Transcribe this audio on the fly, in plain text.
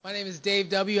My name is Dave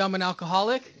W. I'm an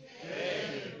alcoholic.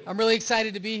 I'm really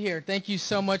excited to be here. Thank you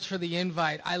so much for the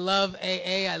invite. I love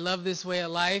AA. I love this way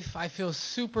of life. I feel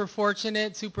super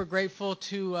fortunate, super grateful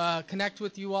to connect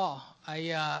with you all.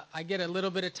 I get a little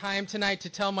bit of time tonight to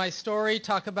tell my story,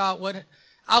 talk about what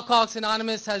Alcoholics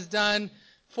Anonymous has done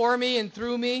for me and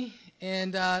through me,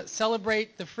 and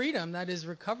celebrate the freedom that is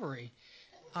recovery.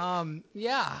 Thank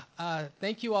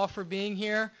you all for being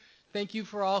here. Thank you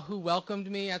for all who welcomed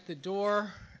me at the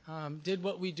door, did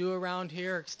what we do around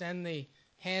here, extend the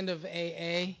hand of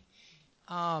AA.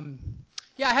 I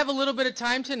have a little bit of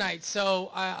time tonight,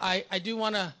 so I do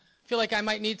want to feel like I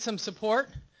might need some support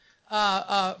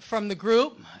from the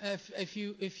group. If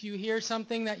you hear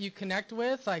something that you connect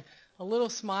with, like a little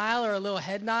smile or a little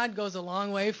head nod goes a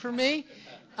long way for me.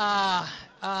 I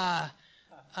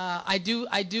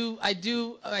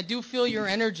do feel your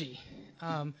energy.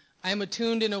 I am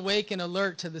attuned and awake and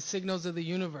alert to the signals of the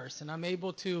universe, and I'm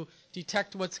able to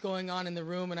detect what's going on in the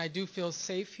room, and I do feel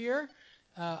safe here.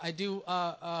 I do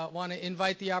want to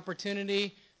invite the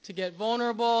opportunity to get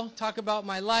vulnerable, talk about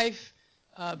my life,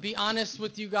 be honest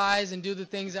with you guys, and do the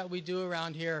things that we do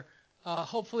around here.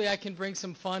 Hopefully I can bring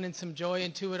some fun and some joy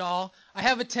into it all. I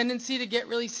have a tendency to get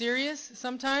really serious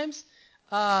sometimes.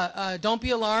 Don't be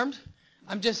alarmed.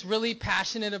 I'm just really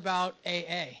passionate about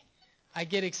AA. I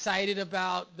get excited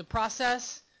about the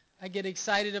process. I get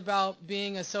excited about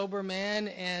being a sober man,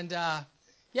 and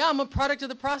I'm a product of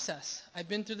the process. I've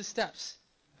been through the steps.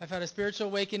 I've had a spiritual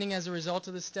awakening as a result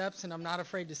of the steps, and I'm not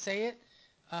afraid to say it.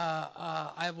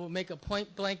 I will make a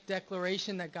point-blank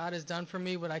declaration that God has done for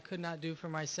me what I could not do for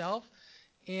myself.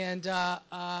 And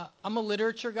I'm a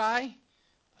literature guy.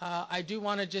 I do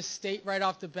want to just state right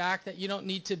off the back that you don't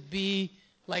need to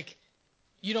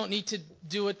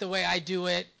do it the way I do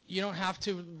it. You don't have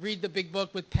to read the big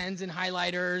book with pens and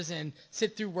highlighters and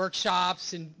sit through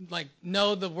workshops and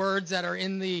know the words that are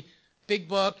in the big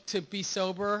book to be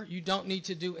sober. You don't need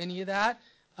to do any of that.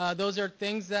 Those are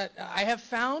things that I have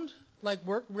found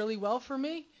work really well for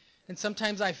me. And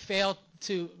sometimes I fail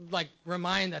to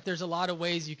remind that there's a lot of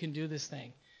ways you can do this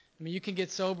thing. I mean, you can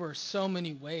get sober so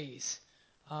many ways.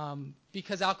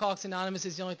 Because Alcoholics Anonymous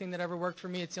is the only thing that ever worked for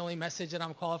me. It's the only message that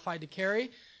I'm qualified to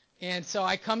carry. And so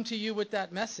I come to you with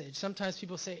that message. Sometimes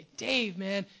people say, Dave,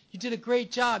 man, you did a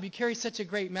great job. You carry such a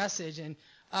great message. And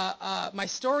my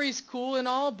story's cool and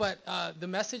all, but the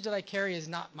message that I carry is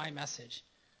not my message.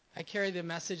 I carry the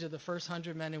message of the first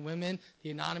 100 men and women, the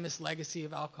anonymous legacy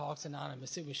of Alcoholics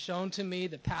Anonymous. It was shown to me,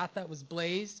 the path that was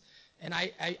blazed, and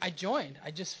I joined. I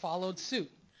just followed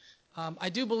suit. I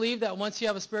do believe that once you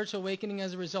have a spiritual awakening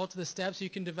as a result of the steps, you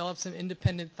can develop some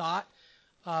independent thought.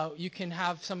 You can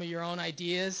have some of your own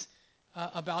ideas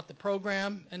about the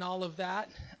program and all of that.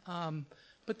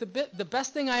 But the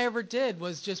best thing I ever did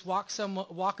was just walk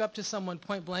up to someone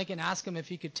point blank and ask him if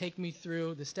he could take me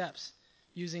through the steps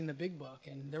using the big book.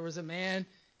 And there was a man,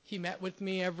 he met with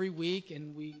me every week,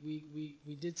 and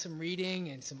we did some reading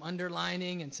and some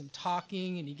underlining and some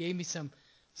talking, and he gave me some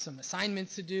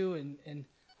assignments to do, and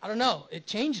I don't know, it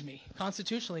changed me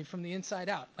constitutionally from the inside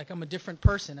out. I'm a different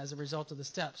person as a result of the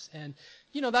steps. And,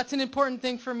 that's an important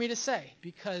thing for me to say,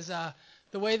 because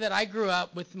the way that I grew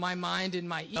up with my mind and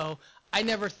my ego, I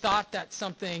never thought that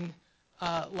something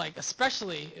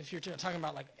especially if you're talking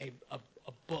about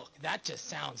a book, that just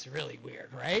sounds really weird,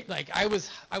 right? I was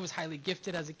highly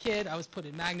gifted as a kid. I was put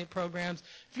in magnet programs.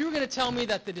 If you were going to tell me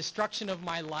that the destruction of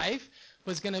my life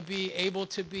was going to be able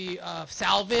to be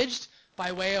salvaged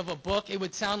by way of a book, it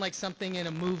would sound like something in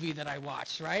a movie that I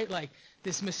watched, right? Like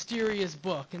this mysterious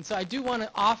book. And so I do want to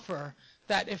offer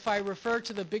that if I refer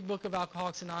to the big book of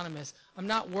Alcoholics Anonymous, I'm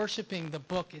not worshiping the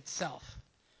book itself.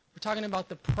 We're talking about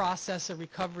the process of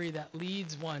recovery that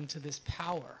leads one to this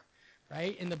power,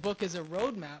 right? And the book is a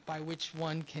roadmap by which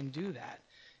one can do that.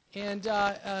 And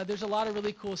there's a lot of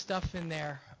really cool stuff in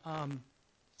there. I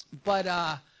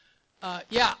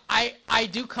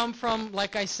do come from,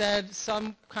 like I said,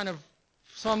 some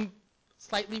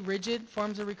slightly rigid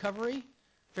forms of recovery,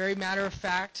 very matter of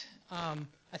fact.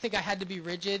 I think I had to be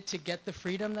rigid to get the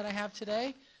freedom that I have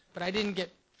today, but I didn't get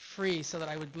free so that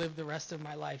I would live the rest of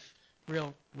my life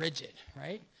real rigid,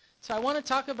 right? So I want to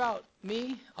talk about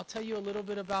me. I'll tell you a little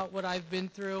bit about what I've been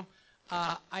through.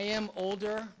 I am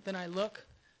older than I look.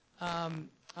 I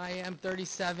am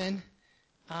 37.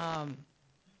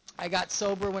 I got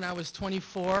sober when I was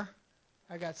 24.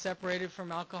 I got separated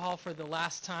from alcohol for the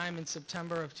last time in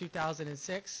September of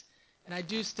 2006. And I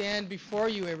do stand before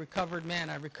you a recovered man.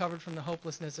 I recovered from the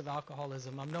hopelessness of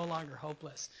alcoholism. I'm no longer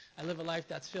hopeless. I live a life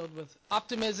that's filled with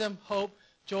optimism, hope,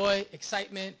 joy,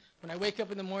 excitement. When I wake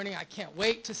up in the morning, I can't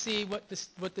wait to see what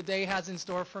the day has in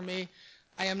store for me.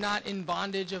 I am not in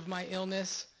bondage of my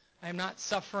illness. I am not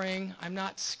suffering. I'm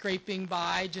not scraping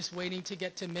by, just waiting to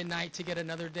get to midnight to get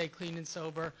another day clean and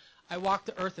sober. I walk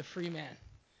the earth a free man.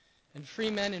 And free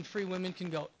men and free women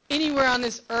can go anywhere on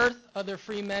this earth other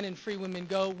free men and free women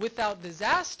go without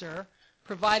disaster,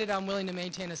 provided I'm willing to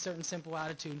maintain a certain simple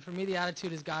attitude. And for me, the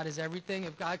attitude is God is everything.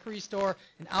 If God can restore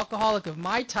an alcoholic of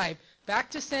my type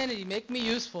back to sanity, make me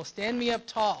useful, stand me up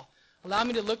tall, allow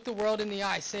me to look the world in the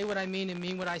eye, say what I mean and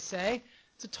mean what I say,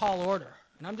 it's a tall order.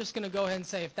 And I'm just going to go ahead and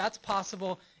say, if that's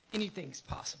possible, anything's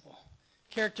possible.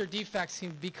 Character defects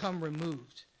can become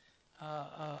removed.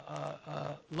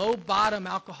 Low bottom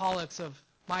alcoholics of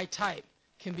my type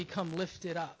can become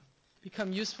lifted up,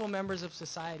 become useful members of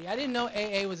society. I didn't know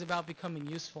AA was about becoming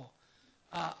useful.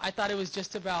 I thought it was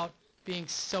just about being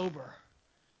sober.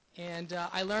 And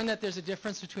I learned that there's a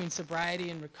difference between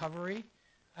sobriety and recovery.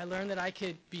 I learned that I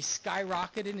could be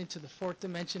skyrocketed into the fourth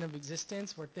dimension of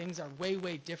existence where things are way,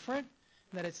 way different,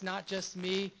 that it's not just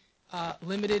me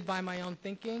limited by my own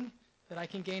thinking, that I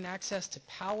can gain access to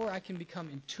power, I can become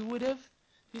intuitive.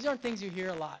 These aren't things you hear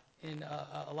a lot in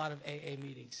a lot of AA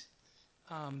meetings.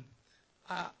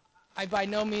 I by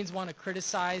no means want to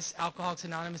criticize Alcoholics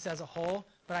Anonymous as a whole,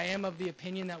 but I am of the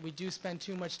opinion that we do spend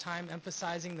too much time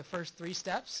emphasizing the first 3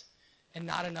 steps and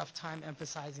not enough time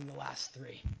emphasizing the last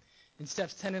 3. In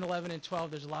steps 10 and 11 and 12,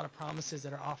 there's a lot of promises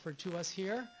that are offered to us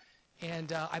here,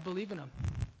 and I believe in them.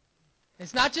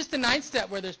 It's not just the 9th step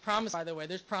where there's promise, by the way.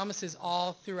 There's promises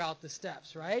all throughout the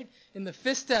steps, right? In the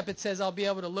 5th step, it says, I'll be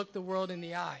able to look the world in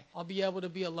the eye. I'll be able to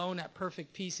be alone at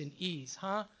perfect peace and ease,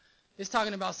 huh? It's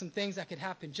talking about some things that could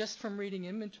happen just from reading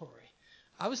inventory.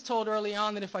 I was told early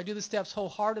on that if I do the steps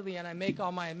wholeheartedly and I make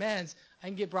all my amends, I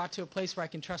can get brought to a place where I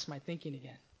can trust my thinking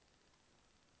again.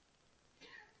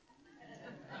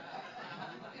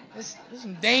 This is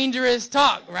some dangerous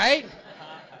talk, right?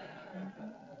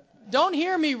 Don't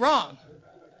hear me wrong.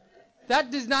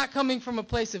 That is not coming from a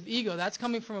place of ego. That's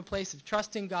coming from a place of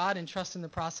trusting God and trusting the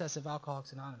process of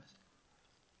Alcoholics Anonymous.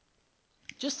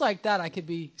 Just like that, I could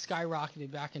be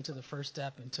skyrocketed back into the first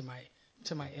step, into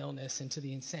my illness, into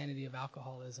the insanity of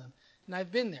alcoholism. And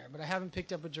I've been there, but I haven't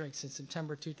picked up a drink since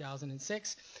September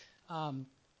 2006. And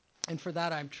for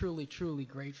that, I'm truly, truly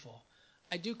grateful.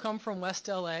 I do come from West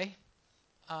LA.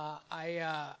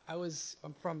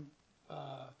 I'm from,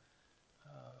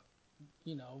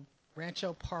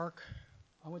 Rancho Park.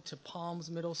 I went to Palms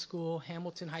Middle School,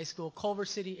 Hamilton High School, Culver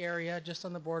City area, just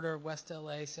on the border of West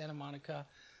LA, Santa Monica.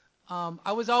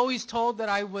 I was always told that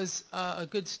I was a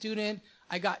good student.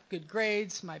 I got good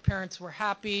grades. My parents were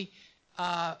happy,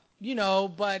 but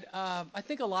I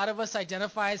think a lot of us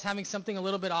identify as having something a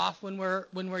little bit off when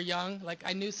we're young. Like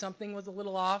I knew something was a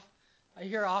little off. I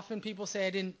hear often people say I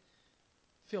didn't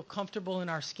feel comfortable in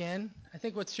our skin. I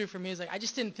think what's true for me is like I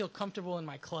just didn't feel comfortable in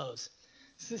my clothes.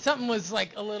 So something was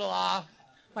like a little off.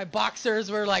 My boxers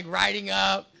were like riding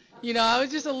up. I was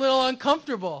just a little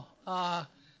uncomfortable.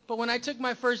 But when I took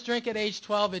my first drink at age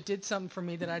 12, it did something for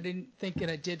me that I didn't think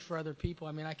it did for other people.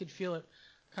 I mean, I could feel it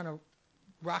kind of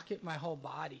rocket my whole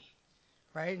body,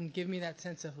 right? And give me that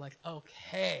sense of like,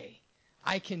 okay,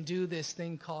 I can do this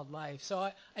thing called life. So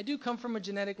I do come from a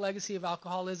genetic legacy of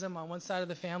alcoholism. On one side of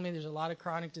the family, there's a lot of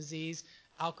chronic disease,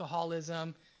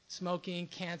 alcoholism, smoking,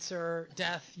 cancer,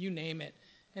 death, you name it.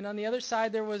 And on the other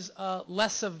side, there was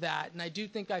less of that. And I do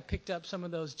think I picked up some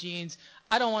of those genes.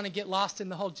 I don't want to get lost in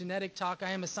the whole genetic talk. I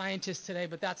am a scientist today,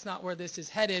 but that's not where this is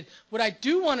headed. What I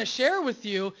do want to share with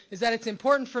you is that it's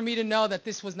important for me to know that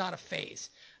this was not a phase.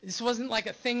 This wasn't like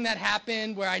a thing that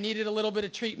happened where I needed a little bit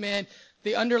of treatment.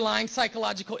 The underlying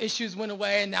psychological issues went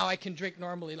away, and now I can drink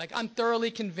normally. Like, I'm thoroughly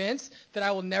convinced that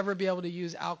I will never be able to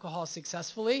use alcohol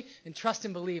successfully, and trust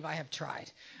and believe I have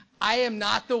tried. I am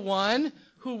not the one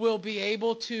who will be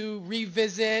able to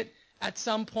revisit at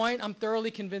some point. I'm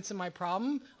thoroughly convinced of my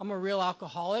problem. I'm a real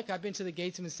alcoholic. I've been to the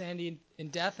gates of insanity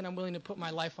and death, and I'm willing to put my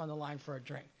life on the line for a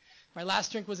drink. My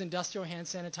last drink was industrial hand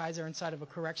sanitizer inside of a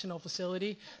correctional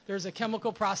facility. There's a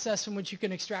chemical process from which you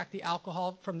can extract the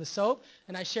alcohol from the soap,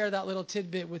 and I share that little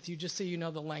tidbit with you just so you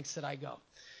know the lengths that I go.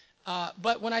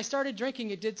 But when I started drinking,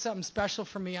 it did something special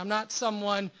for me. I'm not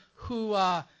someone who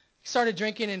started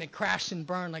drinking and it crashed and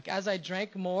burned. Like, as I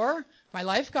drank more, my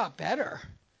life got better.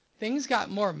 Things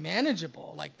got more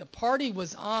manageable. Like, the party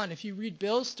was on. If you read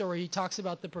Bill's story, he talks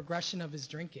about the progression of his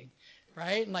drinking,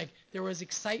 right? And, like, there was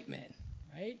excitement,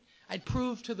 right? I'd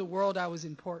proved to the world I was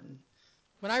important.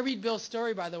 When I read Bill's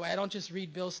story, by the way, I don't just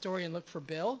read Bill's story and look for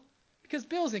Bill, because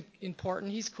Bill's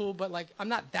important. He's cool, but, like, I'm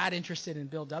not that interested in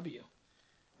Bill W.,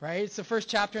 right? It's the first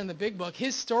chapter in the big book.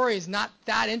 His story is not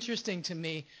that interesting to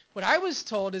me. What I was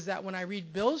told is that when I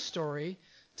read Bill's story,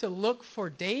 to look for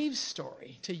Dave's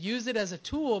story, to use it as a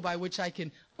tool by which I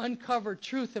can uncover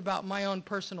truth about my own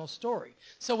personal story.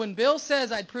 So when Bill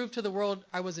says I'd prove to the world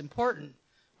I was important,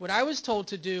 what I was told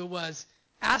to do was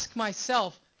ask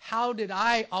myself, how did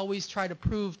I always try to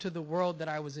prove to the world that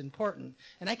I was important?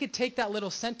 And I could take that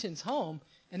little sentence home,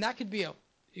 and that could be an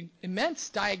immense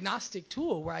diagnostic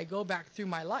tool where I go back through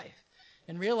my life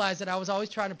and realize that I was always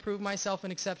trying to prove myself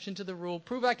an exception to the rule,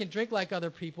 prove I can drink like other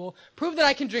people, prove that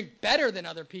I can drink better than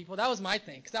other people. That was my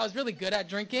thing, because I was really good at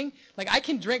drinking. Like, I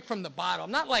can drink from the bottle.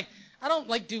 I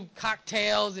don't do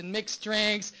cocktails and mixed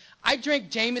drinks. I drink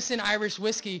Jameson Irish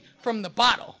whiskey from the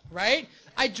bottle, right?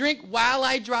 I drink while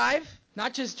I drive,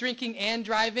 not just drinking and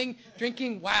driving,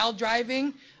 drinking while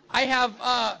driving.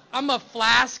 I'm a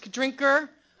flask drinker.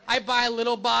 I buy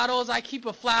little bottles. I keep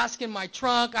a flask in my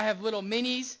trunk. I have little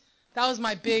minis. That was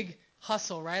my big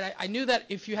hustle, right? I knew that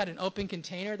if you had an open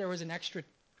container, there was an extra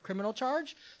criminal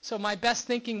charge. So my best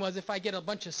thinking was, if I get a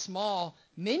bunch of small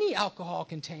mini alcohol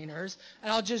containers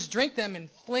and I'll just drink them and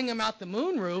fling them out the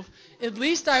moonroof, at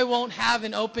least I won't have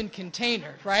an open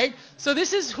container, right? So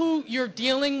this is who you're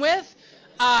dealing with.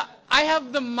 I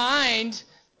have the mind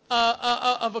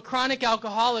of a chronic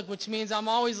alcoholic, which means I'm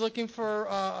always looking for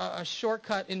a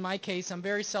shortcut. In my case, I'm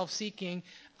very self-seeking.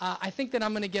 I think that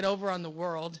I'm going to get over on the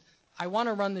world. I want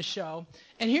to run the show.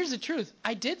 And here's the truth.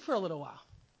 I did for a little while.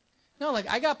 No,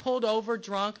 I got pulled over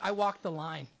drunk. I walked the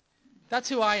line. That's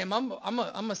who I am.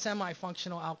 I'm a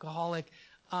semi-functional alcoholic.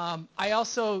 I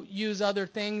also use other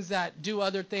things that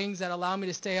allow me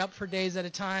to stay up for days at a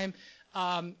time.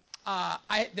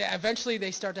 Eventually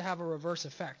they start to have a reverse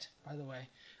effect, by the way.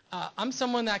 I'm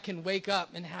someone that can wake up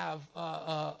and have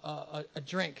a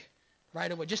drink right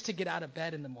away just to get out of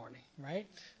bed in the morning, right?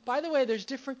 By the way, there's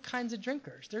different kinds of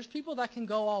drinkers. There's people that can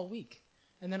go all week.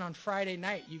 And then on Friday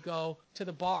night, you go to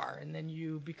the bar, and then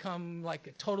you become like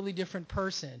a totally different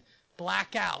person,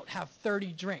 black out, have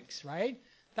 30 drinks, right?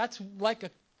 That's like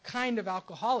a kind of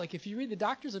alcoholic. If you read the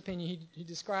doctor's opinion, he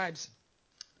describes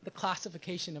the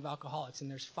classification of alcoholics, and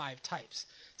there's 5 types.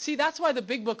 See, that's why the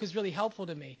big book is really helpful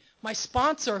to me. My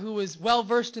sponsor, who is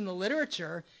well-versed in the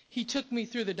literature, he took me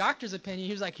through the doctor's opinion.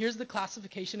 He was like, here's the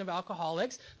classification of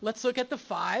alcoholics. Let's look at the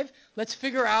 5. Let's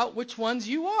figure out which ones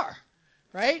you are,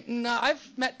 right? And I've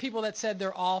met people that said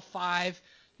they're all 5.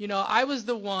 I was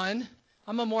the one.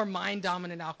 I'm a more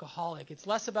mind-dominant alcoholic. It's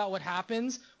less about what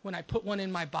happens when I put one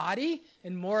in my body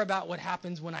and more about what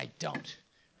happens when I don't.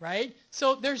 Right?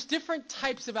 So there's different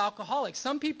types of alcoholics.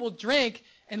 Some people drink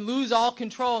and lose all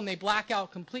control and they black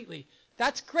out completely.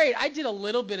 That's great. I did a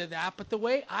little bit of that, but the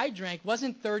way I drank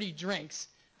wasn't 30 drinks.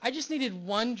 I just needed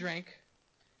 1 drink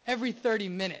every 30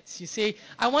 minutes. You see,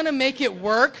 I want to make it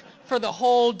work for the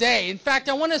whole day. In fact,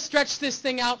 I want to stretch this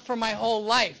thing out for my whole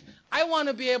life. I want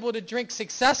to be able to drink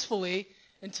successfully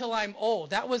until I'm old.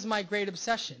 That was my great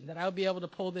obsession, that I would be able to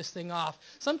pull this thing off.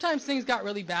 Sometimes things got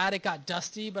really bad. It got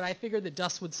dusty, but I figured the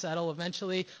dust would settle.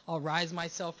 Eventually, I'll rise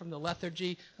myself from the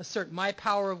lethargy, assert my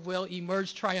power of will,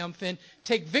 emerge triumphant,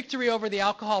 take victory over the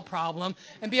alcohol problem,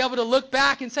 and be able to look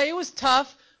back and say, it was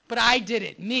tough, but I did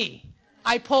it. Me.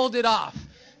 I pulled it off.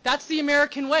 That's the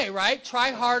American way, right?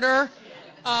 Try harder.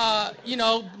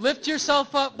 Lift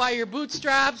yourself up by your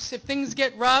bootstraps. If things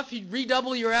get rough, you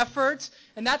redouble your efforts.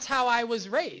 And that's how I was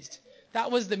raised.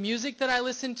 That was the music that I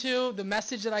listened to, the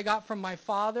message that I got from my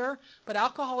father. But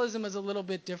alcoholism is a little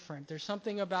bit different. There's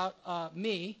something about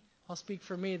me, I'll speak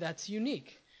for me, that's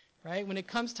unique, right? When it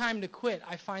comes time to quit,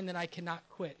 I find that I cannot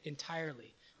quit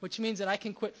entirely, which means that I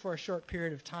can quit for a short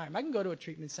period of time. I can go to a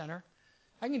treatment center.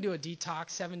 I can do a detox,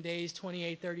 7 days,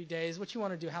 28, 30 days. What you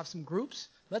want to do, have some groups?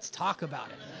 Let's talk about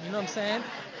it. You know what I'm saying?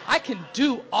 I can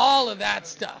do all of that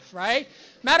stuff, right?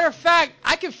 Matter of fact,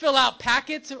 I can fill out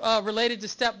packets related to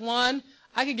step 1.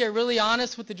 I could get really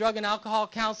honest with the drug and alcohol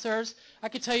counselors. I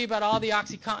could tell you about all the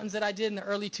OxyContins that I did in the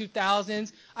early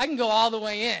 2000s. I can go all the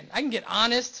way in. I can get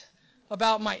honest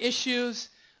about my issues.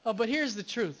 But here's the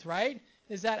truth, right?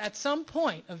 Is that at some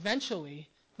point, eventually,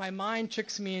 my mind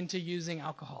tricks me into using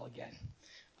alcohol again.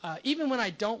 Even when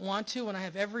I don't want to, when I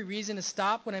have every reason to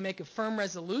stop, when I make a firm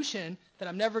resolution that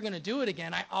I'm never going to do it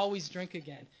again, I always drink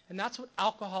again. And that's what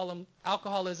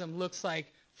alcoholism looks like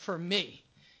for me.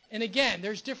 And again,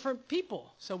 there's different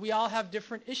people, so we all have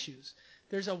different issues.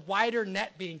 There's a wider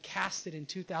net being casted in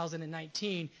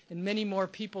 2019, and many more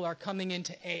people are coming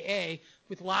into AA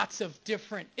with lots of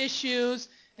different issues.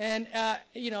 And,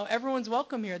 everyone's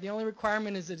welcome here. The only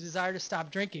requirement is a desire to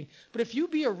stop drinking. But if you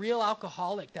be a real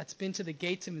alcoholic that's been to the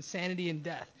gates of insanity and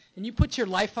death, and you put your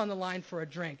life on the line for a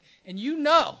drink, and you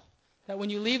know that when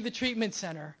you leave the treatment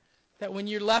center, that when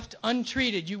you're left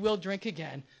untreated, you will drink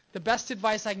again, the best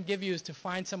advice I can give you is to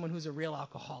find someone who's a real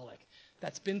alcoholic.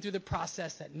 that's been through the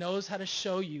process, that knows how to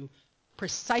show you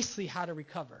precisely how to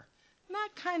recover.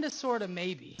 Not kind of, sort of,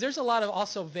 maybe. There's a lot of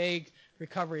also vague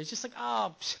recovery. It's just like,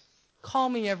 oh, call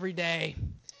me every day.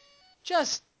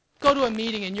 Just go to a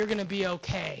meeting and you're going to be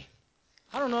okay.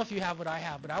 I don't know if you have what I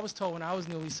have, but I was told when I was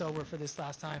newly sober for this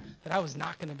last time that I was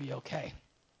not going to be okay.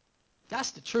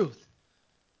 That's the truth.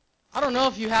 I don't know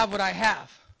if you have what I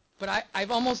have, but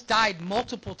I've almost died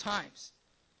multiple times.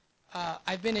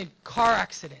 I've been in car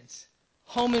accidents,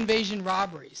 home invasion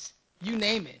robberies, you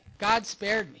name it. God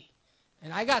spared me.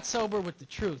 And I got sober with the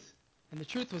truth. And the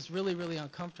truth was really, really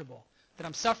uncomfortable. That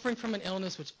I'm suffering from an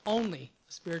illness which only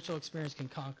a spiritual experience can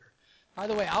conquer. By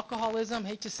the way, alcoholism,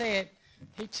 hate to say it,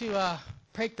 hate to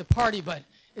break the party, but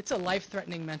it's a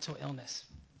life-threatening mental illness.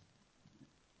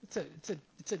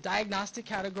 It's a diagnostic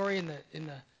category in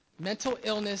the mental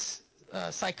illness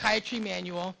psychiatry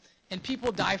manual, and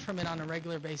people die from it on a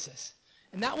regular basis.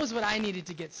 And that was what I needed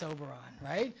to get sober on,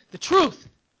 right? The truth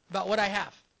about what I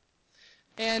have.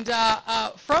 And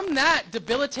from that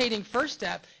debilitating first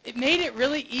step, it made it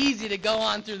really easy to go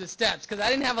on through the steps because I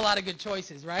didn't have a lot of good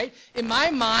choices, right? In my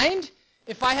mind,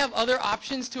 if I have other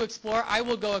options to explore, I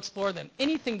will go explore them.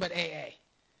 Anything but AA.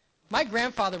 My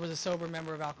grandfather was a sober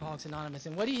member of Alcoholics Anonymous,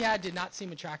 and what he had did not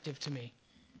seem attractive to me.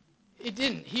 It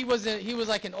didn't. He was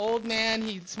like an old man.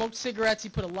 He smoked cigarettes. He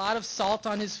put a lot of salt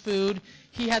on his food.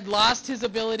 He had lost his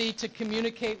ability to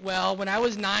communicate well. When I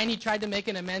was 9, he tried to make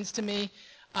an amends to me.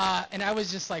 And I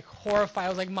was just like horrified. I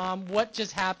was like, Mom, what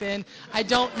just happened? I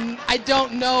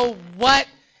don't know what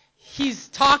he's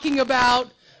talking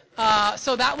about.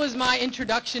 So that was my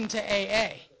introduction to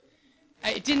AA.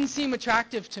 It didn't seem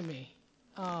attractive to me.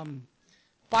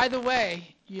 By the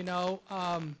way,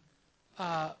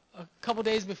 a couple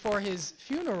days before his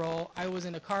funeral, I was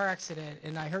in a car accident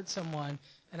and I hurt someone,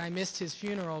 and I missed his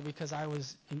funeral because I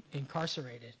was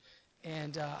incarcerated.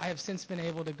 And I have since been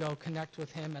able to go connect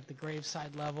with him at the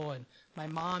graveside level. And my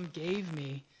mom gave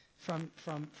me from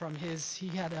his. He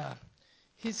had a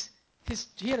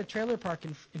trailer park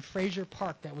in Fraser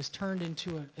Park that was turned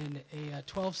into a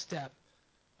 12-step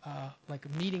like a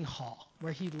meeting hall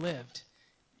where he lived.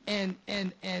 And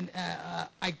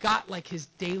I got like his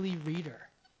daily reader.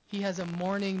 He has a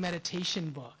morning meditation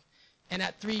book. And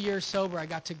at 3 years sober, I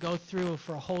got to go through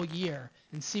for a whole year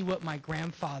and see what my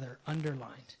grandfather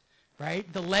underlined. Right?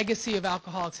 The legacy of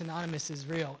Alcoholics Anonymous is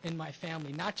real in my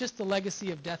family. Not just the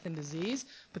legacy of death and disease,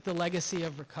 but the legacy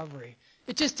of recovery.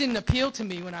 It just didn't appeal to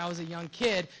me when I was a young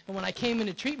kid. And when I came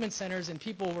into treatment centers and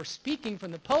people were speaking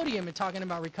from the podium and talking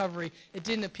about recovery, it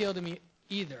didn't appeal to me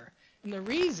either. And the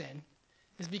reason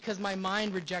is because my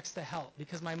mind rejects the help,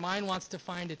 because my mind wants to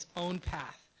find its own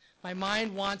path. My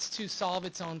mind wants to solve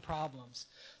its own problems.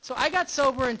 So I got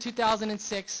sober in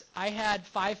 2006. I had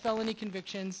 5 felony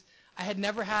convictions. I had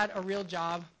never had a real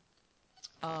job.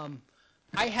 I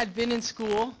had been in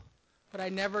school, but I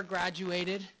never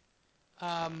graduated.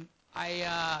 I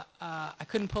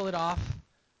couldn't pull it off.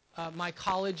 My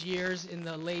college years in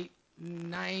the late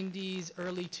 90s,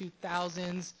 early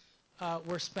 2000s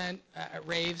were spent at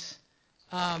raves.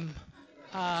 I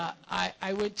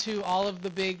went to all of the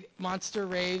big monster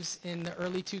raves in the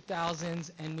early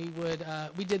 2000s, and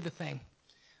we did the thing.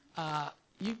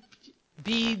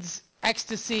 Beads,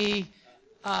 ecstasy.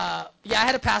 I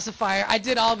had a pacifier. I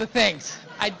did all the things.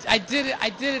 I did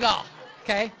it all.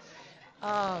 Okay.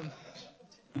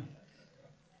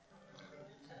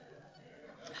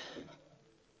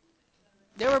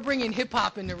 They were bringing hip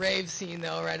hop in the rave scene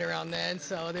though, right around then,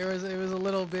 so it was a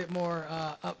little bit more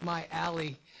up my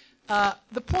alley.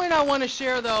 The point I want to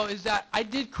share though is that I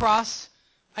did cross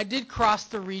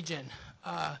the region.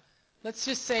 Let's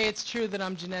just say it's true that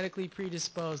I'm genetically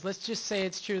predisposed. Let's just say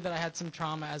it's true that I had some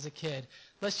trauma as a kid.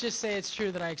 Let's just say it's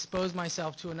true that I exposed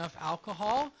myself to enough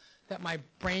alcohol that my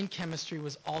brain chemistry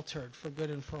was altered for good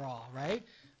and for all, right?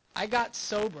 I got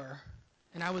sober,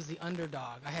 and I was the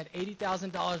underdog. I had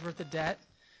 $80,000 worth of debt.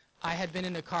 I had been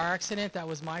in a car accident. That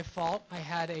was my fault. I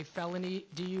had a felony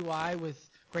DUI with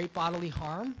great bodily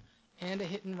harm and a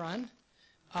hit and run.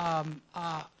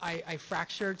 I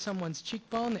fractured someone's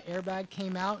cheekbone. The airbag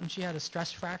came out, and she had a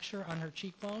stress fracture on her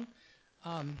cheekbone.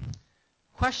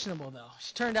 Questionable, though.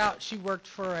 She turned out she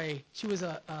was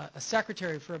a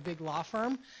secretary for a big law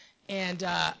firm, and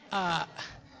I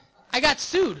got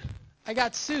sued. I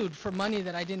got sued for money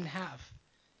that I didn't have.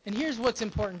 And here's what's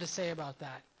important to say about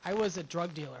that. I was a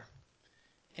drug dealer,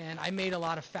 and I made a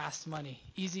lot of fast money.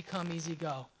 Easy come, easy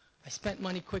go. I spent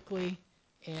money quickly,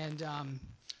 and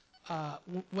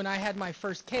when I had my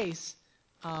first case,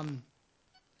 I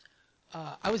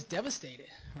was devastated,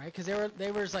 right? Because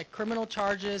there was like criminal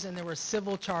charges and there were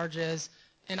civil charges,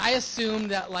 and I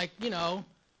assumed that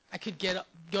I could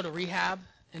go to rehab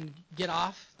and get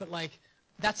off, but like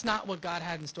that's not what God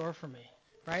had in store for me,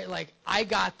 right? Like I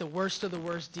got the worst of the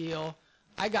worst deal.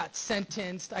 I got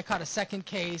sentenced. I caught a second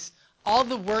case. All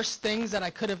the worst things that I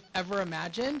could have ever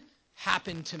imagined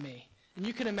happened to me. And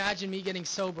you can imagine me getting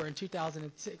sober in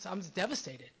 2006. I was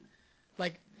devastated.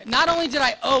 Like, not only did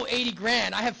I owe 80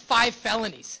 grand, I have 5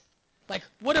 felonies. Like,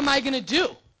 what am I going to do?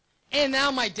 And now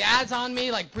my dad's on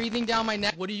me, like, breathing down my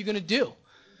neck. What are you going to do?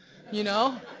 You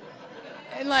know?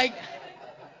 And, like,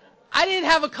 I didn't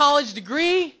have a college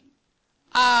degree.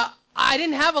 I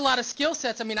didn't have a lot of skill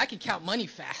sets. I mean, I could count money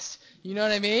fast. You know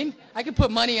what I mean? I could put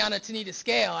money on a Tanita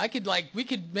scale. We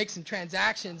could make some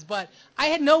transactions, but I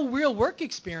had no real work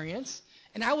experience,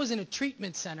 and I was in a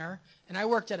treatment center, and I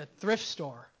worked at a thrift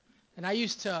store, and I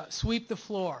used to sweep the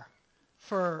floor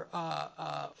and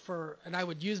I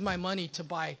would use my money to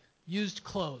buy used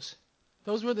clothes.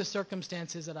 Those were the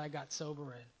circumstances that I got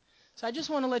sober in. So I just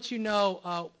want to let you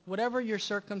know, whatever your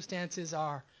circumstances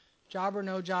are, job or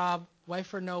no job,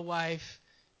 wife or no wife,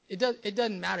 it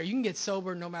doesn't matter. You can get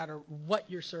sober no matter what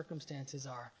your circumstances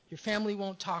are. Your family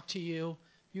won't talk to you.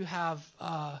 You have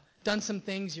done some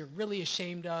things you're really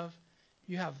ashamed of.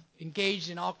 You have engaged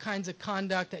in all kinds of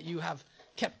conduct that you have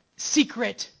kept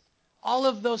secret. All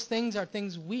of those things are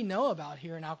things we know about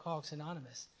here in Alcoholics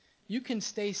Anonymous. You can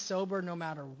stay sober no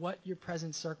matter what your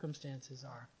present circumstances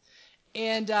are.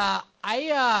 And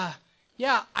I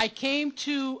came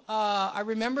to, I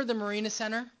remember the Marina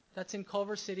Center. That's in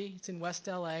Culver City. It's in West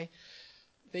LA.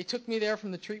 They took me there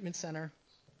from the treatment center.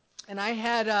 And I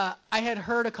had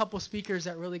heard a couple speakers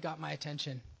that really got my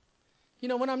attention. You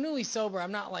know, when I'm newly sober,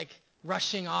 I'm not like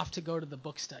rushing off to go to the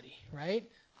book study, right?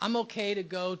 I'm okay to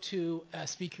go to a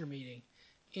speaker meeting.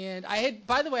 And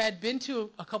by the way, I had been to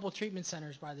a couple treatment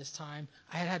centers by this time.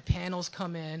 I had had panels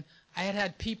come in. I had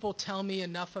had people tell me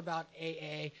enough about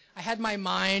AA. I had my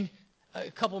mind a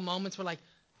couple moments where like,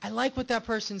 I like what that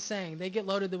person's saying. They get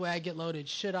loaded the way I get loaded.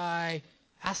 Should I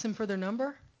ask them for their number?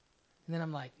 And then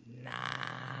I'm like, nah,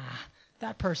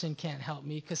 that person can't help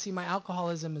me because, see, my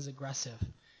alcoholism is aggressive.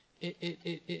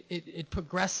 It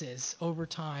progresses over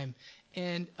time.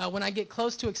 And when I get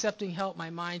close to accepting help,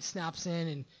 my mind snaps in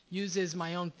and uses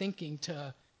my own thinking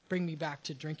to bring me back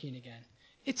to drinking again.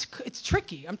 It's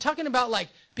tricky. I'm talking about like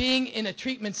being in a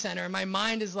treatment center, and my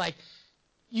mind is like,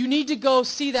 you need to go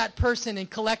see that person and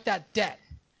collect that debt.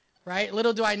 Right?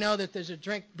 Little do I know that there's a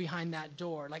drink behind that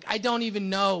door. Like, I don't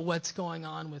even know what's going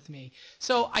on with me.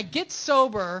 So I get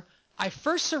sober. I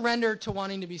first surrendered to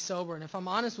wanting to be sober. And if I'm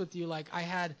honest with you, like, I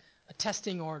had a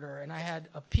testing order, and I had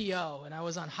a PO, and I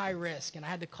was on high risk, and I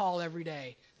had to call every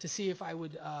day to see if I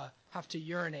would have to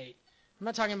urinate. I'm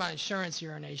not talking about insurance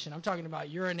urination. I'm talking about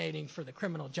urinating for the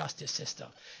criminal justice system.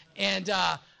 And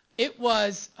it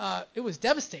was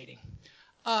devastating.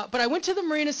 But I went to the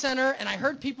Marina Center, and I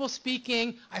heard people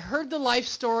speaking. I heard the life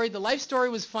story. The life story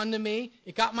was fun to me.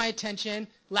 It got my attention.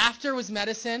 Laughter was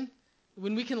medicine.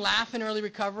 When we can laugh in early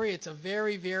recovery, it's a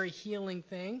very, very healing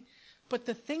thing. But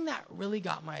the thing that really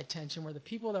got my attention were the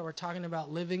people that were talking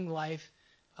about living life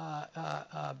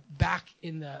back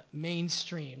in the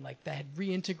mainstream, like that had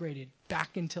reintegrated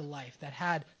back into life, that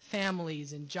had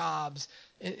families and jobs.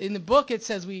 In the book, it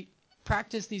says we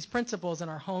practice these principles in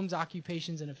our homes,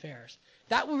 occupations, and affairs.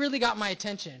 That really got my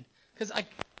attention because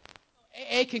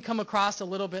AA can come across a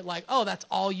little bit like, oh, that's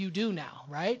all you do now,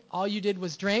 right? All you did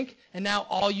was drink, and now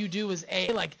all you do is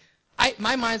AA. Like,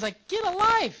 my mind's like, get a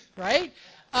life, right?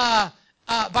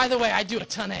 By the way, I do a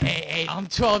ton of AA. I'm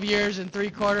 12 years and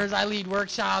 3/4. I lead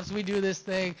workshops. We do this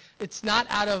thing. It's not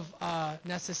out of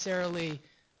necessarily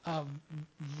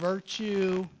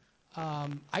virtue.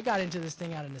 I got into this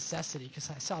thing out of necessity because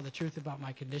I saw the truth about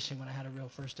my condition when I had a real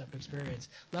first-step experience.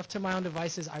 Left to my own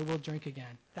devices, I will drink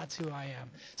again. That's who I am.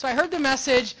 So I heard the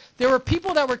message. There were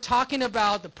people that were talking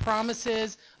about the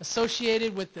promises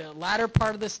associated with the latter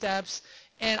part of the steps,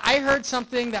 and I heard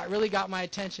something that really got my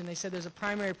attention. They said there's a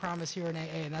primary promise here in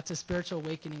AA, and that's a spiritual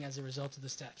awakening as a result of the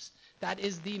steps. That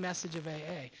is the message of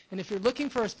AA. And if you're looking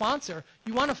for a sponsor,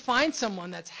 you want to find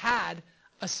someone that's had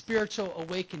a spiritual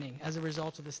awakening as a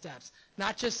result of the steps.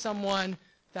 Not just someone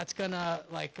that's going to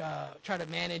try to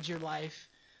manage your life.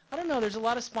 I don't know, there's a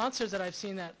lot of sponsors that I've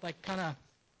seen that like kind of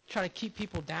try to keep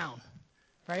people down,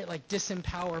 right? Like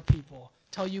disempower people,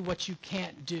 tell you what you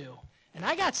can't do. And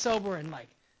I got sober in like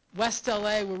West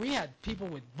LA where we had people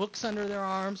with books under their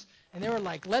arms, and they were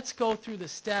like, let's go through the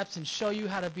steps and show you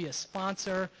how to be a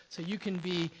sponsor so you can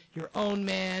be your own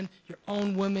man, your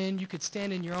own woman. You could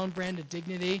stand in your own brand of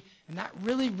dignity. And that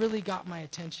really, really got my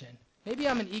attention. Maybe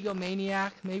I'm an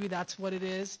egomaniac. Maybe that's what it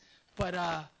is. But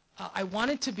I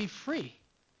wanted to be free.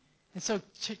 And so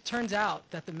it turns out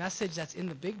that the message that's in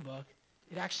the big book,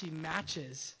 it actually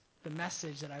matches the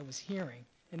message that I was hearing,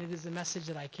 and it is the message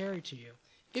that I carry to you.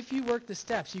 If you work the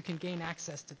steps, you can gain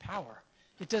access to power.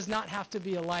 It does not have to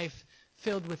be a life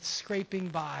filled with scraping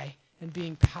by and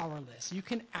being powerless. You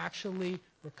can actually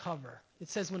recover. It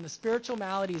says when the spiritual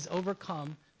malady is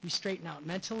overcome, we straighten out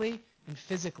mentally and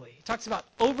physically. It talks about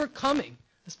overcoming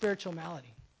the spiritual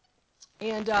malady.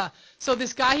 And so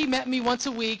this guy, he met me once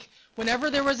a week.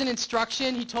 Whenever there was an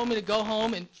instruction, he told me to go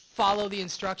home and follow the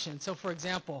instruction. So, for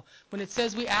example, when it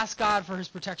says we ask God for his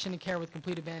protection and care with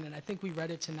complete abandon, I think we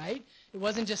read it tonight. It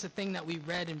wasn't just a thing that we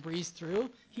read and breezed through.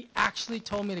 He actually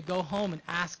told me to go home and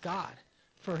ask God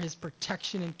for his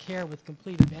protection and care with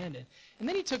complete abandon. And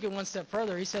then he took it one step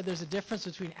further. He said there's a difference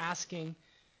between asking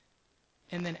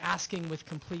and then asking with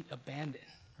complete abandon,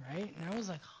 right? And I was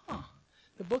like,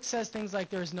 The book says things like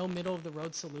there is no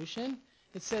middle-of-the-road solution.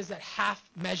 It says that half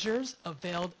measures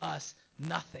availed us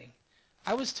nothing.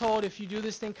 I was told if you do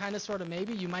this thing kind of, sort of,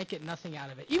 maybe, you might get nothing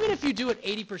out of it. Even if you do it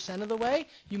 80% of the way,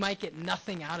 you might get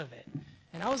nothing out of it.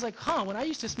 And I was like, when I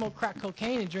used to smoke crack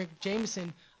cocaine and drink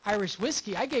Jameson Irish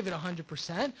whiskey, I gave it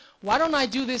 100%. Why don't I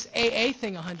do this AA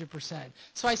thing 100%?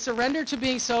 So I surrendered to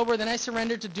being sober, then I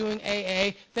surrendered to doing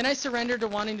AA, then I surrendered to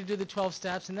wanting to do the 12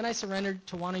 steps, and then I surrendered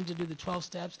to wanting to do the 12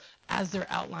 steps as they're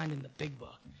outlined in the big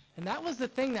book. And that was the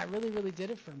thing that really, really did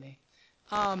it for me.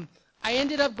 I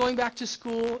ended up going back to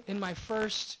school in my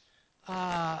first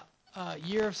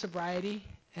year of sobriety,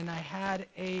 and I had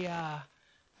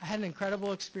an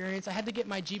incredible experience. I had to get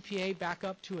my GPA back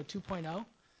up to a 2.0.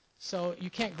 So you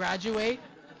can't graduate.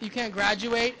 You can't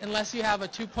graduate unless you have a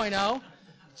 2.0.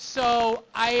 So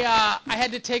I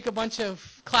had to take a bunch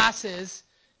of classes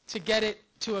to get it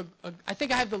to I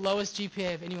think I have the lowest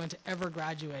GPA of anyone to ever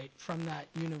graduate from that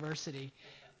university.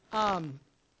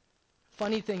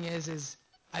 Funny thing is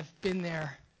I've been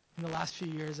there in the last few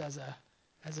years as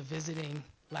a visiting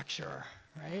lecturer,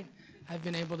 right? I've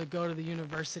been able to go to the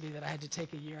university that I had to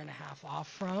take a year and a half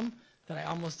off from, that I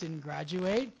almost didn't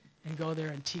graduate, and go there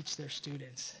and teach their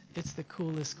students. It's the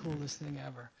coolest thing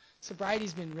ever.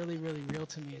 Sobriety's been really, really real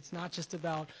to me. It's not just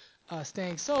about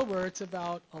staying sober. It's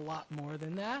about a lot more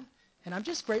than that. And I'm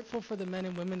just grateful for the men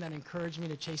and women that encourage me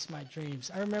to chase my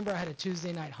dreams. I remember I had a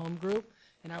Tuesday night home group,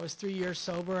 and I was 3 years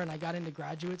sober, and I got into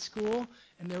graduate school,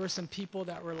 and there were some people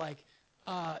that were like,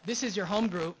 this is your home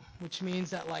group, which means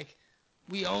that, like,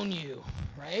 we own you,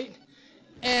 right?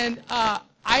 And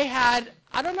I had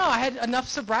enough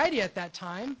sobriety at that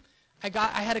time. I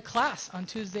had a class on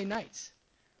Tuesday nights,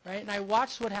 right? And I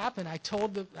watched what happened. I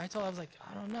was like,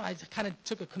 I don't know. I kind of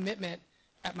took a commitment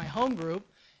at my home group,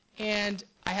 and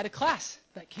I had a class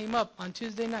that came up on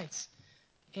Tuesday nights.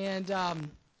 And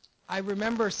I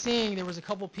remember seeing there was a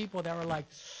couple people that were like,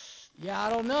 yeah, I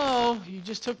don't know. You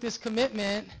just took this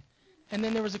commitment. And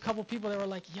then there was a couple people that were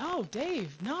like, yo,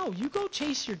 Dave, no, you go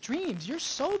chase your dreams. You're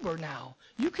sober now.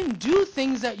 You can do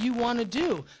things that you want to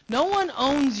do. No one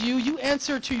owns you. You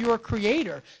answer to your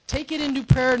Creator. Take it into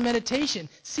prayer and meditation.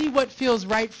 See what feels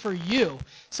right for you.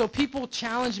 So people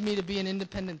challenged me to be an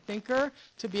independent thinker,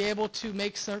 to be able to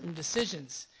make certain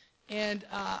decisions. And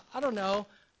I don't know.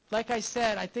 Like I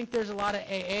said, I think there's a lot of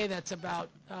AA that's about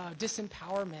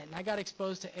disempowerment. And I got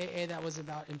exposed to AA that was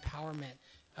about empowerment.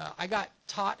 I got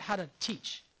taught how to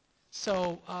teach.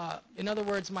 So, in other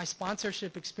words, my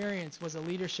sponsorship experience was a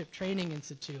leadership training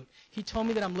institute. He told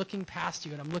me that I'm looking past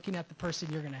you and I'm looking at the person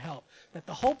you're going to help. That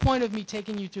the whole point of me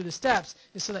taking you through the steps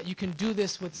is so that you can do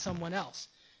this with someone else.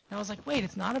 And I was like, wait,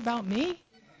 it's not about me?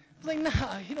 I was like,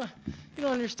 nah, you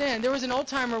don't understand. There was an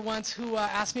old-timer once who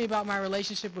asked me about my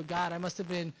relationship with God. I must have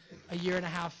been a year and a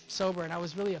half sober, and I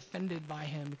was really offended by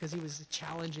him because he was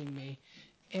challenging me.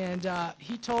 And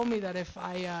he told me that if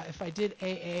I did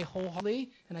AA wholeheartedly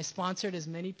and I sponsored as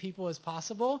many people as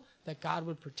possible, that God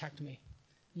would protect me.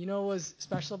 You know what was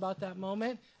special about that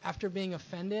moment? After being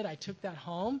offended, I took that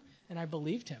home and I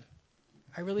believed him.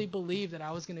 I really believed that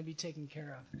I was going to be taken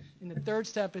care of. In the third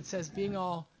step, it says, being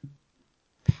all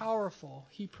powerful,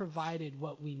 he provided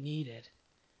what we needed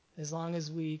as long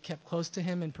as we kept close to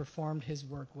him and performed his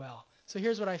work well. So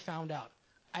here's what I found out.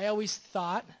 I always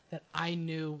thought that I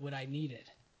knew what I needed.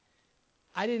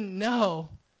 I didn't know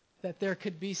that there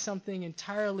could be something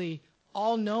entirely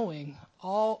all-knowing,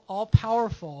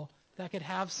 all-powerful that could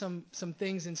have some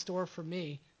things in store for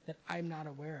me that I'm not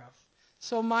aware of.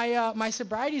 So my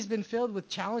sobriety has been filled with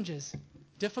challenges,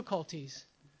 difficulties.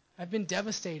 I've been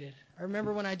devastated. I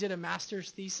remember when I did a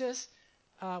master's thesis,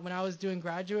 when I was doing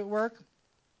graduate work,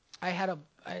 I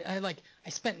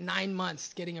spent 9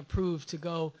 months getting approved to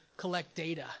go collect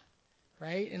data.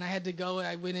 right? And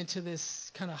I went into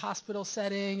this kind of hospital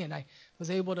setting, and I was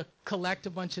able to collect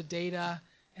a bunch of data.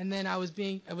 And then I was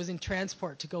in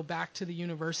transport to go back to the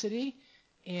university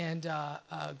and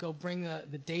go bring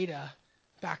the data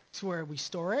back to where we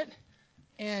store it.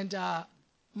 And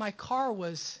my car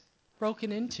was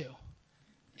broken into,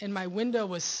 and my window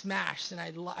was smashed, and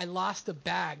I lost a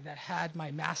bag that had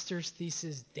my master's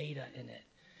thesis data in it.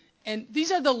 And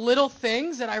these are the little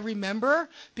things that I remember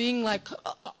being like,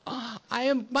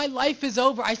 my life is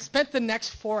over. I spent the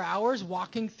next 4 hours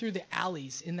walking through the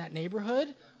alleys in that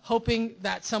neighborhood, hoping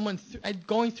that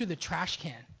going through the trash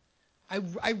can.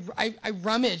 I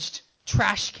rummaged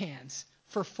trash cans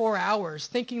for 4 hours,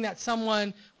 thinking that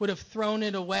someone would have thrown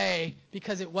it away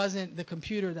because it wasn't the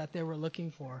computer that they were looking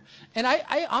for. And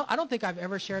I don't think I've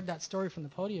ever shared that story from the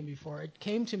podium before. It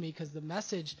came to me because the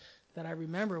message that I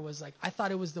remember was like, I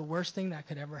thought it was the worst thing that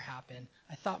could ever happen.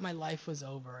 I thought my life was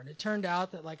over. And it turned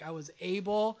out that like I was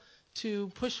able to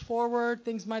push forward.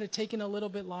 Things might have taken a little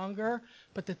bit longer,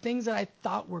 but the things that I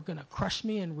thought were going to crush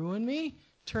me and ruin me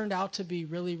turned out to be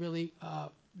really, really,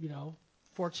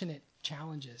 fortunate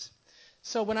challenges.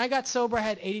 So when I got sober, I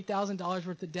had $80,000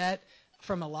 worth of debt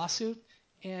from a lawsuit.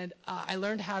 And I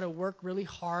learned how to work really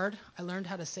hard. I learned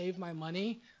how to save my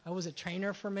money. I was a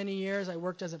trainer for many years. I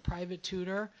worked as a private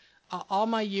tutor. All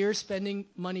my years spending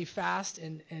money fast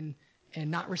and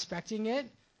not respecting it,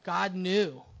 God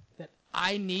knew that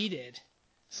I needed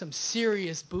some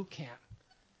serious boot camp.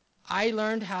 I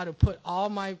learned how to put all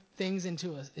my things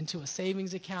into a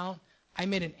savings account. I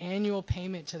made an annual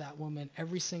payment to that woman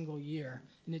every single year.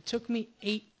 And it took me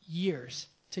 8 years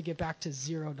to get back to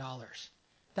 $0.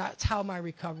 That's how my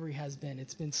recovery has been.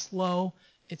 It's been slow.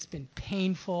 It's been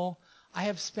painful. I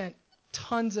have spent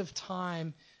tons of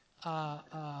time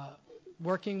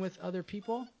working with other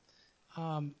people.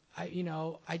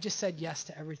 I just said yes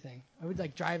to everything. I would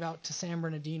like drive out to San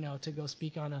Bernardino to go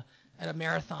speak at a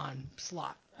marathon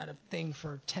slot at a thing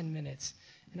for 10 minutes.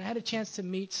 And I had a chance to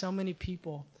meet so many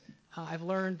people. I've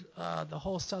learned the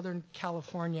whole Southern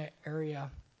California area.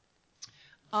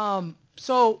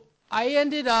 So I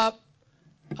ended up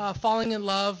falling in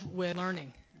love with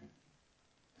learning.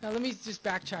 Now let me just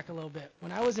backtrack a little bit.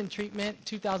 When I was in treatment,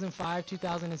 2005,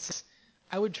 2006,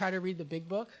 I would try to read the big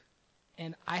book,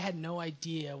 and I had no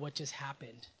idea what just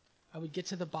happened. I would get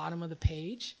to the bottom of the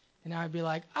page, and I would be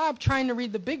like, I'm trying to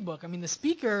read the big book. I mean, the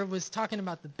speaker was talking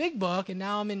about the big book, and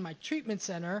now I'm in my treatment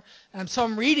center, and so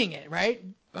I'm reading it, right?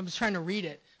 I'm just trying to read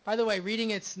it. By the way,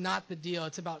 reading it's not the deal.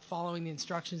 It's about following the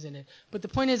instructions in it. But the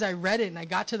point is I read it, and I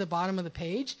got to the bottom of the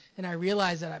page, and I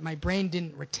realized that my brain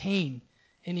didn't retain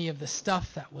any of the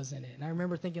stuff that was in it. And I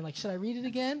remember thinking, like, should I read it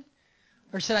again?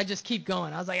 Or should I just keep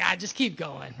going? I was like, just keep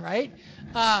going, right?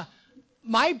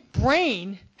 My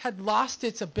brain had lost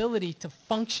its ability to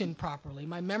function properly.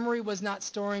 My memory was not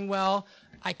storing well.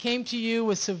 I came to you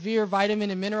with severe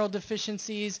vitamin and mineral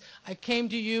deficiencies. I came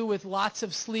to you with lots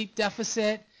of sleep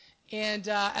deficit. And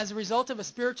as a result of a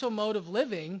spiritual mode of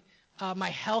living, my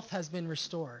health has been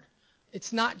restored.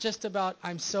 It's not just about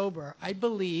I'm sober. I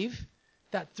believe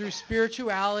that through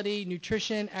spirituality,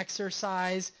 nutrition,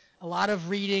 exercise, a lot of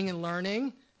reading and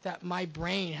learning, that my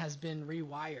brain has been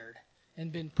rewired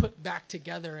and been put back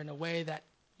together in a way that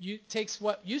takes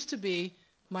what used to be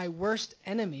my worst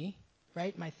enemy,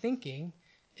 right, my thinking,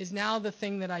 is now the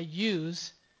thing that I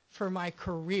use for my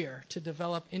career to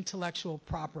develop intellectual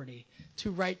property,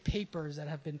 to write papers that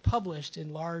have been published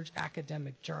in large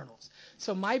academic journals.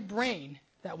 So my brain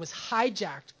that was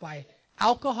hijacked by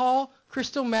alcohol,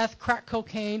 crystal meth, crack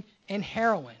cocaine, and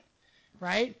heroin,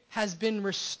 right, has been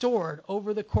restored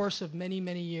over the course of many,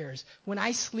 many years. When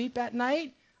I sleep at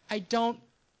night, I don't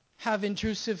have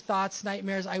intrusive thoughts,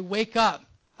 nightmares. I wake up.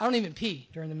 I don't even pee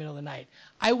during the middle of the night.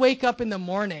 I wake up in the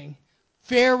morning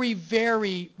very,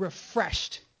 very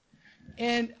refreshed.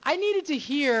 And I needed to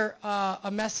hear a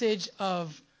message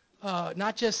of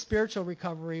not just spiritual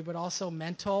recovery, but also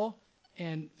mental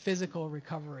and physical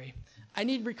recovery. I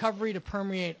need recovery to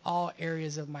permeate all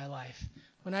areas of my life.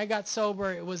 When I got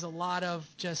sober, it was a lot of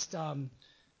just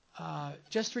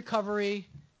recovery,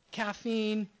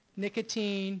 caffeine,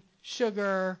 nicotine,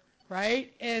 sugar,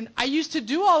 right? And I used to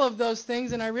do all of those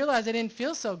things, and I realized I didn't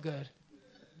feel so good.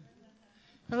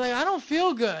 I'm like, I don't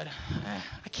feel good.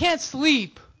 I can't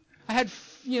sleep. I had,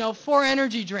 4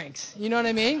 energy drinks. You know what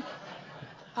I mean?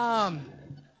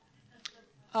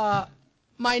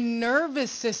 My nervous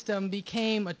system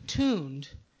became attuned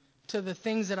to the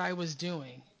things that I was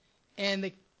doing. And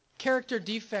the character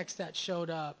defects that showed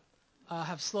up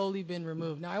have slowly been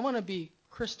removed. Now, I want to be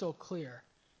crystal clear.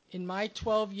 In my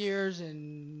 12 years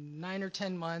and 9 or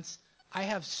 10 months, I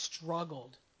have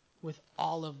struggled with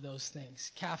all of those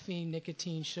things. Caffeine,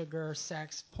 nicotine, sugar,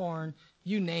 sex, porn,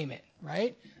 you name it,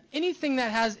 right? Anything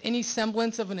that has any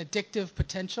semblance of an addictive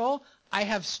potential, I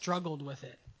have struggled with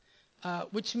it,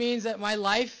 which means that my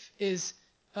life is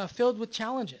filled with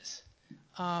challenges.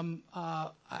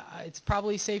 It's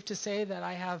probably safe to say that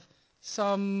I have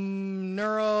some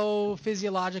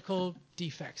neurophysiological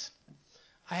defects.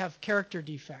 I have character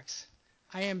defects.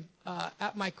 I am,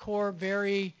 at my core,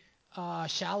 very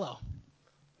shallow.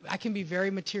 I can be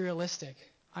very materialistic.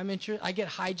 I get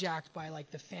hijacked by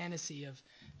like the fantasy of,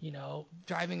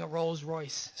 driving a Rolls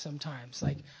Royce sometimes.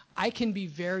 Like, I can be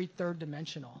very third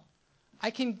dimensional. I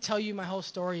can tell you my whole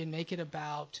story and make it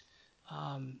about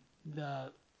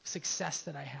the success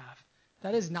that I have.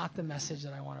 That is not the message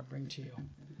that I want to bring to you.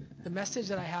 The message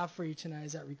that I have for you tonight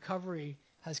is that recovery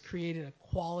has created a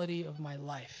quality of my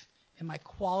life. And my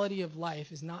quality of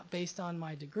life is not based on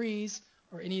my degrees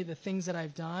or any of the things that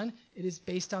I've done. It is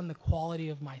based on the quality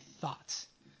of my thoughts,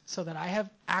 so that I have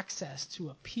access to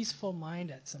a peaceful mind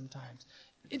at some times.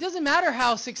 It doesn't matter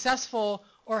how successful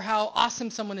or how awesome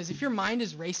someone is. If your mind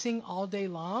is racing all day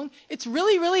long, it's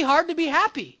really, really hard to be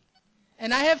happy.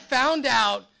 And I have found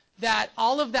out that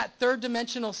all of that third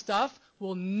dimensional stuff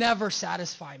will never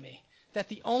satisfy me. That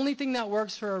the only thing that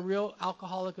works for a real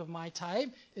alcoholic of my type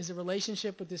is a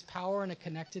relationship with this power and a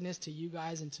connectedness to you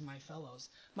guys and to my fellows.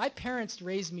 My parents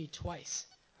raised me twice.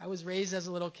 I was raised as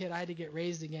a little kid. I had to get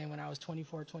raised again when I was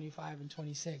 24, 25, and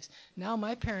 26. Now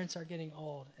my parents are getting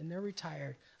old and they're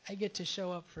retired. I get to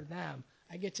show up for them.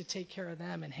 I get to take care of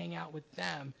them and hang out with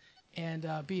them and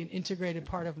be an integrated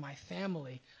part of my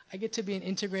family. I get to be an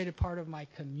integrated part of my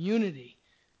community.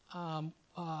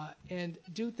 And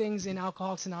do things in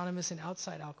Alcoholics Anonymous and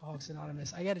outside Alcoholics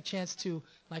Anonymous. I got a chance to,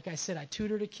 like I said, I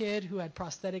tutored a kid who had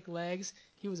prosthetic legs.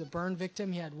 He was a burn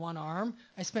victim. He had one arm.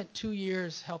 I spent 2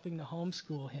 years helping to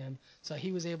homeschool him, so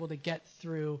he was able to get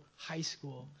through high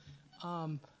school.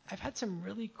 I've had some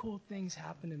really cool things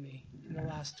happen to me in the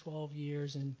last 12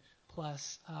 years and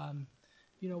plus.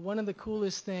 One of the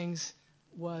coolest things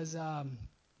was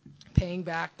paying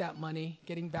back that money,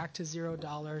 getting back to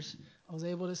 $0. I was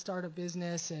able to start a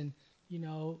business and,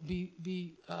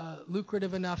 be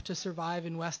lucrative enough to survive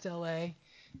in West LA.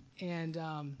 And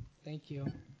thank you.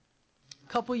 A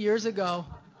couple years ago,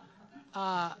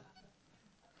 I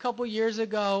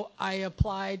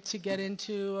applied to get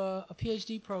into a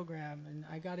PhD program, and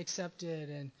I got accepted.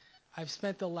 And I've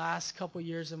spent the last couple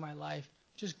years of my life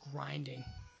just grinding.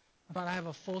 But I have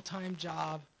a full-time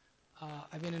job.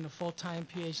 I've been in a full-time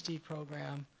PhD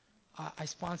program. I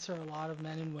sponsor a lot of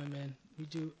men and women. We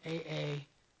do AA,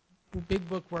 big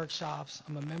book workshops.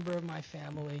 I'm a member of my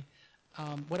family.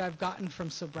 What I've gotten from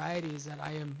sobriety is that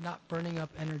I am not burning up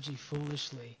energy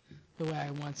foolishly the way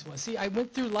I once was. See, I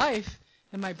went through life,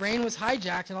 and my brain was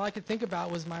hijacked, and all I could think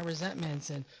about was my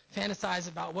resentments and fantasize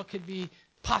about what could be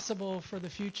possible for the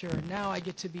future. And now I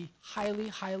get to be highly,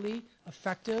 highly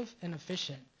effective and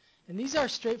efficient. And these are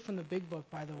straight from the big book,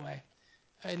 by the way.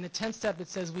 In the 10th step, it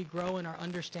says we grow in our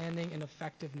understanding and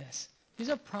effectiveness. These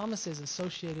are promises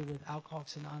associated with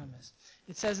Alcoholics Anonymous.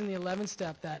 It says in the 11th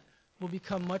step that we'll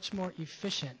become much more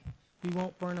efficient. We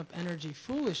won't burn up energy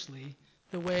foolishly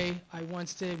the way I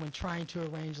once did when trying to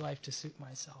arrange life to suit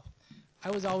myself.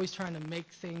 I was always trying to make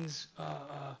things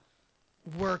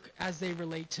work as they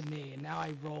relate to me, and now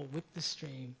I roll with the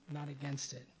stream, not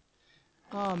against it.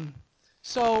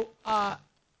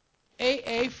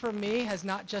 AA for me has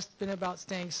not just been about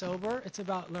staying sober. It's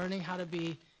about learning how to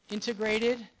be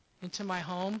integrated into my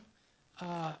home.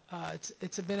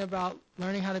 It's been about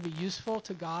learning how to be useful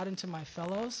to God and to my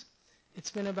fellows.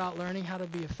 It's been about learning how to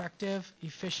be effective,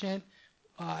 efficient.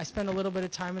 I spend a little bit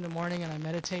of time in the morning and I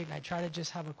meditate and I try to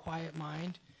just have a quiet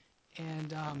mind.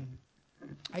 And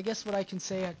I guess what I can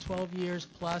say at 12 years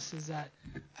plus is that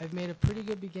I've made a pretty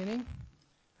good beginning.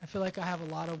 I feel like I have a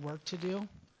lot of work to do.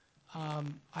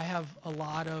 I have a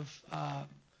lot of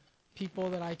people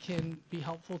that I can be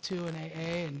helpful to in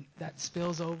AA, and that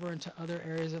spills over into other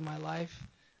areas of my life.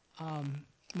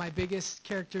 My biggest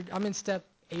character, I'm in step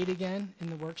 8 again in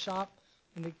the workshop,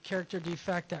 and the character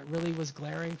defect that really was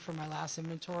glaring for my last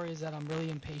inventory is that I'm really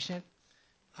impatient.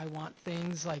 I want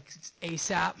things like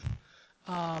ASAP.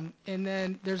 And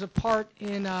then there's a part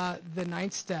in the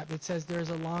 9th step that says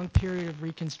there's a long period of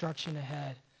reconstruction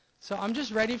ahead. So I'm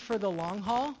just ready for the long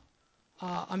haul.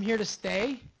 I'm here to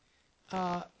stay.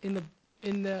 In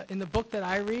the book that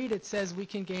I read, it says we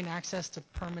can gain access to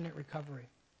permanent recovery,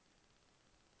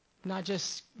 not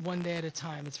just one day at a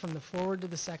time. It's from the forward to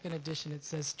the second edition. It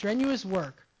says strenuous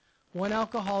work, one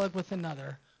alcoholic with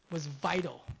another, was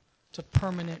vital to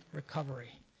permanent recovery.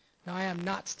 Now, I am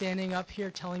not standing up here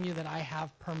telling you that I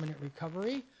have permanent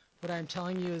recovery, What I'm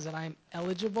telling you is that I'm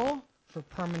eligible for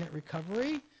permanent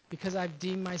recovery because I've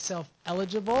deemed myself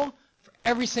eligible for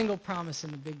every single promise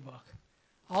in the big book.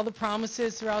 All the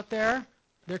promises throughout there,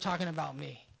 they're talking about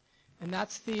me. And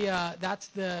that's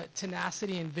the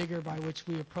tenacity and vigor by which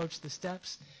we approach the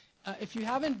steps. If you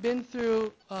haven't been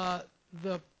through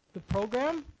the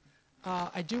program,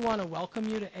 I do want to welcome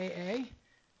you to AA.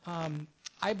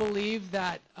 I believe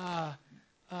that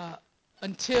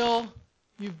until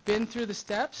you've been through the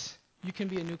steps, you can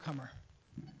be a newcomer.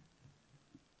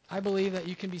 I believe that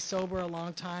you can be sober a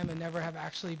long time and never have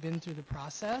actually been through the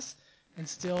process and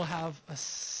still have a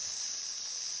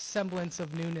semblance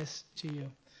of newness to you.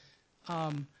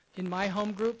 In my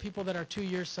home group, people that are 2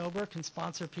 years sober can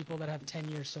sponsor people that have 10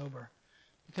 years sober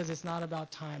because it's not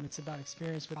about time. It's about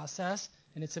experience with process,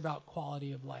 and it's about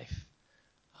quality of life.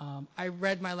 I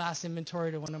read my last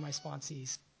inventory to one of my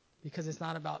sponsees because it's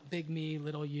not about big me,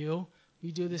 little you.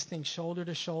 We do this thing shoulder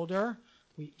to shoulder.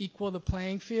 We equal the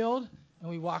playing field, and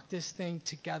we walk this thing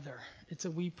together. It's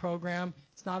a we program.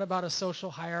 It's not about a social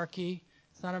hierarchy.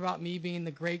 It's not about me being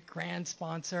the great grand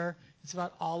sponsor. It's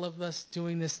about all of us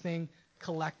doing this thing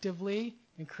collectively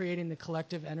and creating the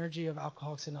collective energy of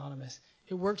Alcoholics Anonymous.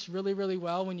 It works really, really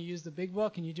well when you use the big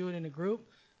book and you do it in a group.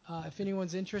 If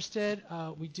anyone's interested,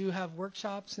 we do have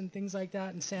workshops and things like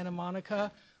that in Santa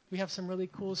Monica. We have some really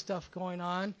cool stuff going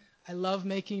on. I love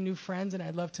making new friends, and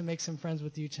I'd love to make some friends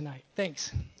with you tonight.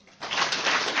 Thanks.